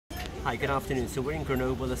Hi, good afternoon. So we're in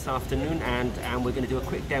Grenoble this afternoon and we're going to do a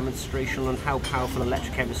quick demonstration on how powerful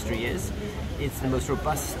electrochemistry is. It's the most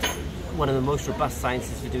robust, one of the most robust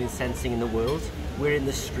sciences for doing sensing in the world. We're in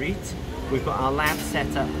the street. We've got our lab set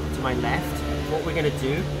up to my left. What we're going to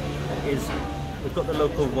do is, we've got the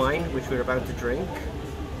local wine which we're about to drink.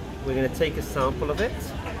 We're going to take a sample of it.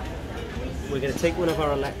 We're going to take one of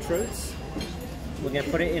our electrodes. We're going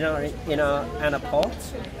to put it in a pot.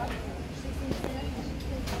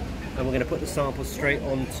 And we're going to put the sample straight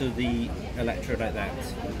onto the electrode like that,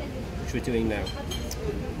 which we're doing now.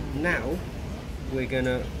 Now we're going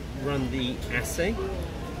to run the assay.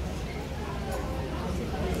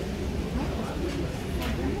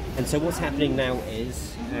 And so what's happening now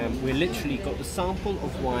is we've literally got the sample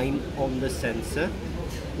of wine on the sensor.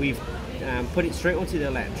 We've put it straight onto the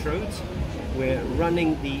electrode. We're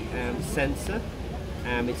running the sensor.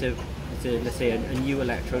 Let's say a new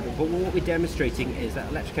electrode, but what we're demonstrating is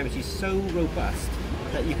that electrochemistry is so robust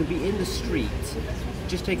that you can be in the street,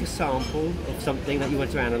 just take a sample of something that you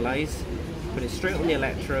want to analyze, put it straight on the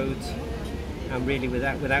electrode, and really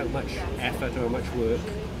without much effort or much work,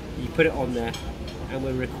 you put it on there, and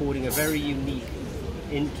we're recording a very unique,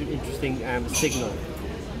 interesting signal.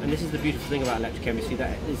 And this is the beautiful thing about electrochemistry,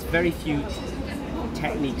 that there's very few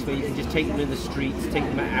techniques where you can just take them in the streets, take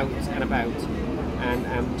them out and about,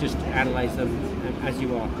 and just analyze them as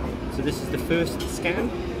you are. So this is the first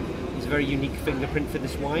scan. It's a very unique fingerprint for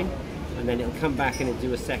this wine, and then it'll come back and it'll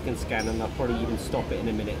do a second scan, and I'll probably even stop it in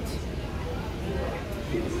a minute.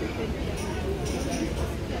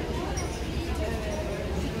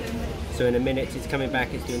 So in a minute it's coming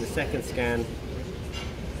back, it's doing the second scan,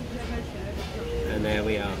 and there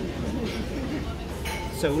we are.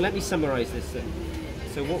 So let me summarize this then.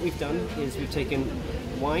 So what we've done is we've taken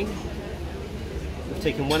wine, we've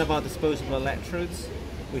taken one of our disposable electrodes,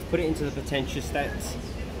 we've put it into the potentiostat,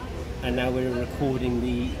 and now we're recording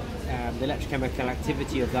the electrochemical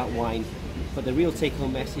activity of that wine. But the real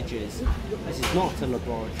take-home message is, this is not a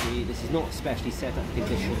laboratory, this is not specially set up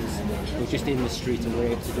conditions, we're just in the street and we're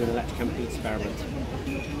able to do an electrochemical experiment.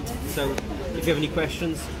 So if you have any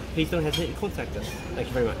questions, please don't hesitate to contact us. Thank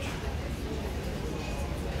you very much.